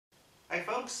Hey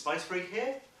folks, Spicefreak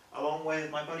here, along with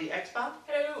my buddy X-Man.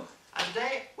 Hello! And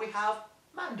today we have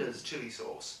Manda's chili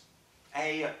sauce.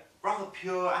 A rather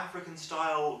pure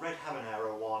African-style red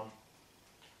habanero one.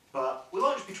 But we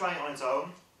won't just be trying it on its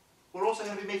own. We're also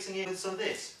going to be mixing it with some of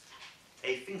this,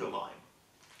 a finger lime.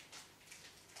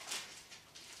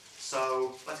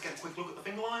 So let's get a quick look at the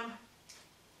finger lime.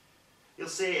 You'll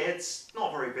see it's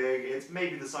not very big, it's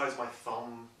maybe the size of my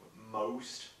thumb at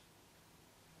most.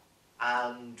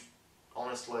 And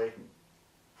honestly,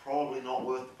 probably not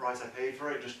worth the price I paid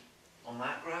for it, just on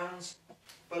that grounds.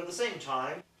 But at the same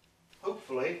time,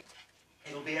 hopefully,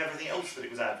 it'll be everything else that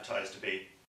it was advertised to be.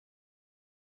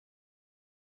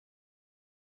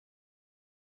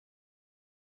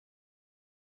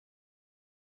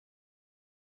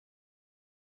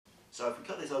 So if we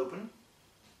cut this open,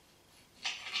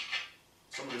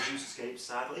 some of the juice escapes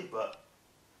sadly, but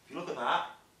if you look at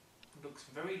that, It looks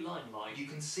very lime-like. you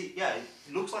can see, yeah,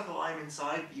 it looks like a lime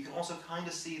inside, but you can also kind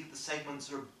of see that the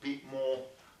segments are a bit more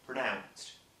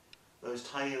pronounced. Those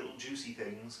tiny little juicy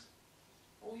things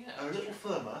Oh yeah. are a little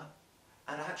firmer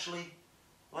and actually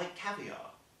like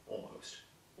caviar, almost.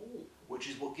 Ooh. Which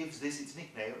is what gives this its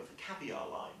nickname of the caviar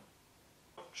lime.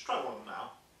 Just try one of them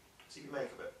now, see what you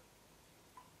make of it.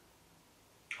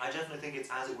 I definitely think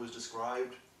it's as it was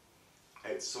described.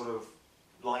 It's sort of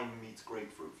lime meets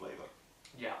grapefruit flavour.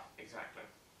 Yeah, exactly.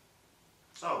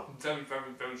 So, Very,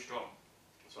 very, very strong.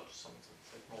 It's not just something to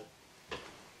say more.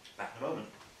 back in a moment.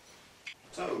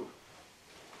 So,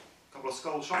 a couple of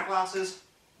skull shot glasses.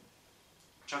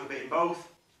 Chug a bit in both.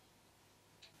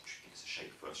 Should give us a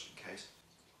shake first in case.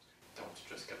 Don't want to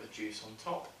just get the juice on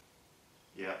top.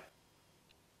 Yeah.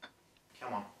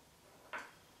 Come on.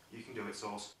 You can do it,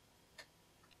 Sauce.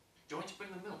 Do you want to bring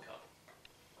the milk up?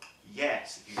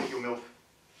 Yes, if you get your milk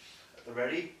at the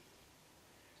ready.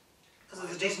 Because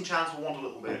there's a decent chance we'll want a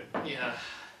little bit. Yeah.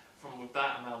 From with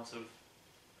that amount of...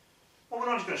 Well, we're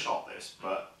not just going to shot this,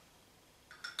 but...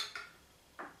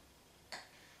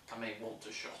 I may want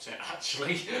to shot it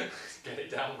actually. Get it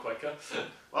down quicker.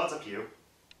 Well, it's up to you.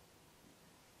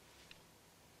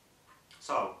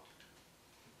 So,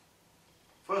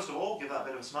 first of all, give that a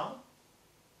bit of a smell.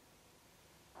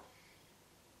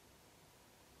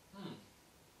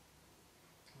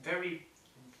 Very...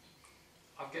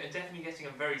 I'm definitely getting a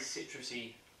very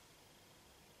citrusy...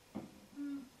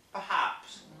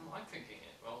 Perhaps. I'm thinking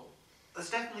it, well... There's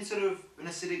definitely sort of an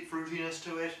acidic fruitiness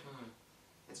to it.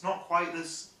 It's not quite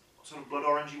this sort of blood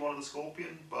orangey one of the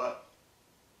scorpion, but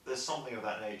there's something of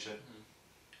that nature.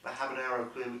 The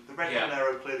habanero clearly, the red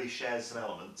habanero clearly shares some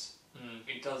elements.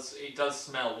 It does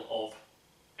smell of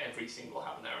every single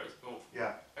habanero.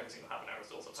 Yeah. Every single habanero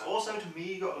is also. It's also to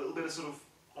me got a little bit of sort of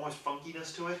almost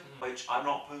funkiness to it, which I'm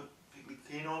not particularly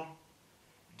keen on.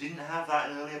 Didn't have that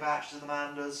in earlier batches of the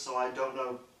Mandas, so I don't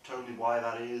know totally why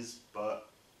that is, but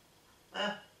if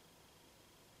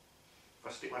I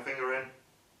stick my finger in. I'm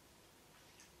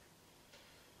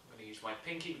going to use my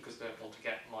pinky because I don't want to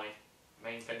get my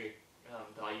main finger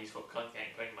that I use for cutting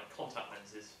my contact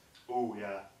lenses. Oh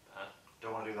yeah.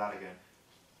 Don't want to do that again.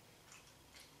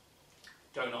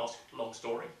 Don't ask, long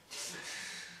story.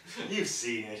 You've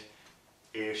seen it.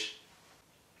 Ish.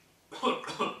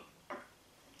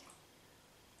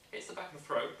 It's the back of the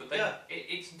throat, but then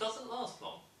it doesn't last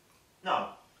long. No.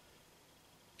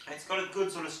 It's got a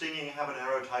good sort of stinging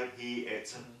habanero type heat.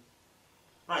 It's a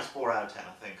nice 4 out of 10,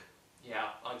 I think.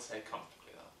 Yeah, I'd say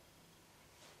comfortably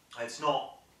that. It's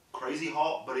not crazy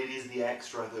hot, but it is the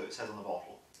extra that it says on the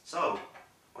bottle. So,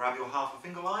 grab your half a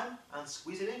finger lime and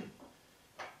squeeze it in.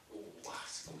 Oh,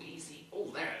 squeezy. Oh,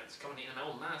 there, it's coming in an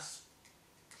old mass.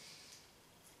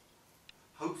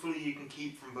 Hopefully you can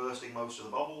keep from bursting most of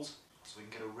the bubbles, so we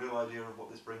can get a real idea of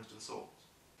what this brings to the sauce.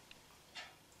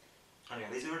 Anyway,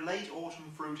 these are a late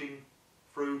autumn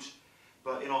fruit,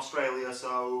 but in Australia,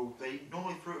 so they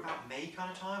normally fruit about May kind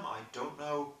of time. I don't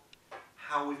know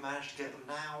how we've managed to get them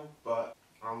now, but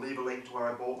I'll leave a link to where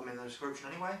I bought them in the description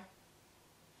anyway.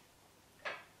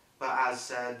 But as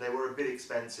said, they were a bit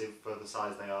expensive for the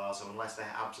size they are, so unless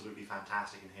they're absolutely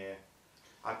fantastic in here,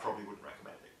 I probably wouldn't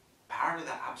recommend it. Apparently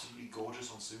they're absolutely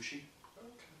gorgeous on sushi.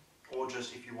 Okay. Or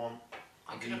just if you want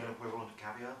a vegan equivalent of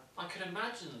caviar. I can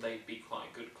imagine they'd be quite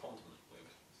a good condiment with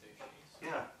sushi.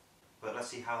 Yeah, but let's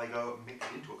see how they go mixed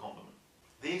into a condiment.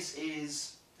 This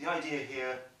is, the idea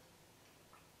here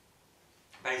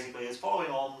basically is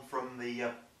following on from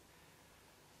the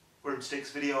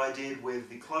broomsticks video I did with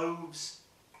the cloves,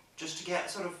 just to get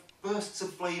sort of bursts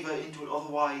of flavour into an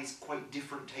otherwise quite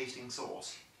different tasting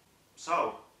sauce.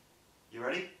 So, you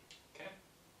ready? Okay.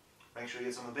 Make sure you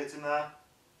get some of the bits in there.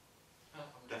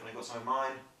 Definitely got some in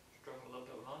mine. Struggling a little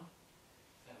bit with mine.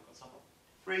 Yeah, I've got some.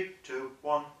 3, 2,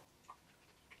 1.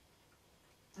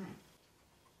 It's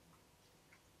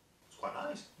quite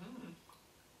nice.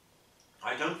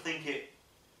 I don't think it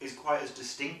is quite as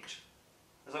distinct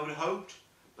as I would have hoped,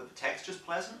 but the texture's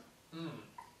pleasant.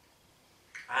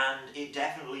 And it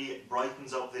definitely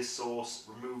brightens up this sauce,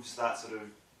 removes that sort of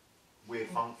weird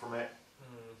funk from it,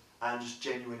 and just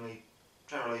generally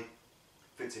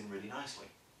fits in really nicely.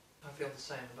 I feel the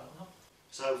same about that.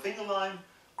 So finger lime,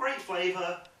 great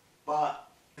flavour, but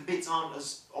the bits aren't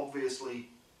as obviously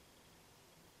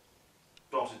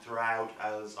dotted throughout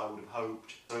as I would have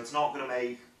hoped. So it's not going to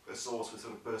make a sauce with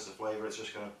sort of bursts of flavour, it's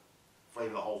just going to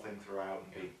flavour the whole thing throughout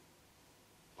and be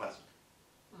pleasant.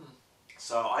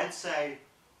 So I'd say,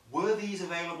 were these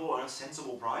available at a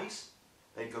sensible price,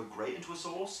 they'd go great into a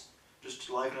sauce, just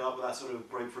to liven it up with that sort of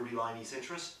grapefruity, limey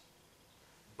citrus.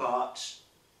 But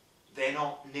they're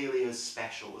not nearly as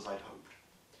special as I'd hoped.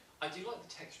 I do like the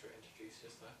texture it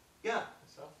introduces though. Yeah.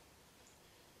 Myself.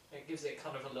 It gives it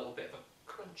kind of a little bit of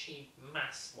a crunchy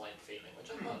mass-like feeling,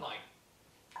 which I quite like.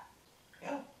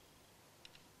 Yeah.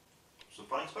 It's a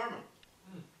fun experiment.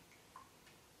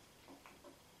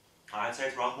 I'd say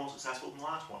it's rather more successful than the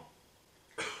last one.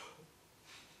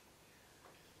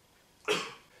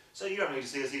 So you don't need to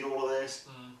see us eat all of this.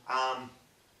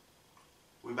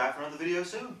 We'll be back for another video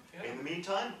soon. Yeah. In the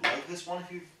meantime, like this one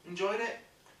if you've enjoyed it.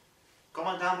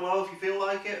 Comment down below if you feel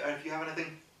like it, and if you have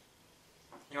anything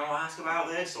you want to ask about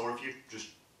this, or if you just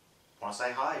want to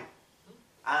say hi.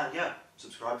 And yeah,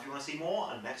 subscribe if you want to see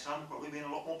more, and next time we'll probably be in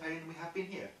a lot more pain than we have been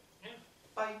here. Yeah.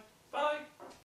 Bye. Bye.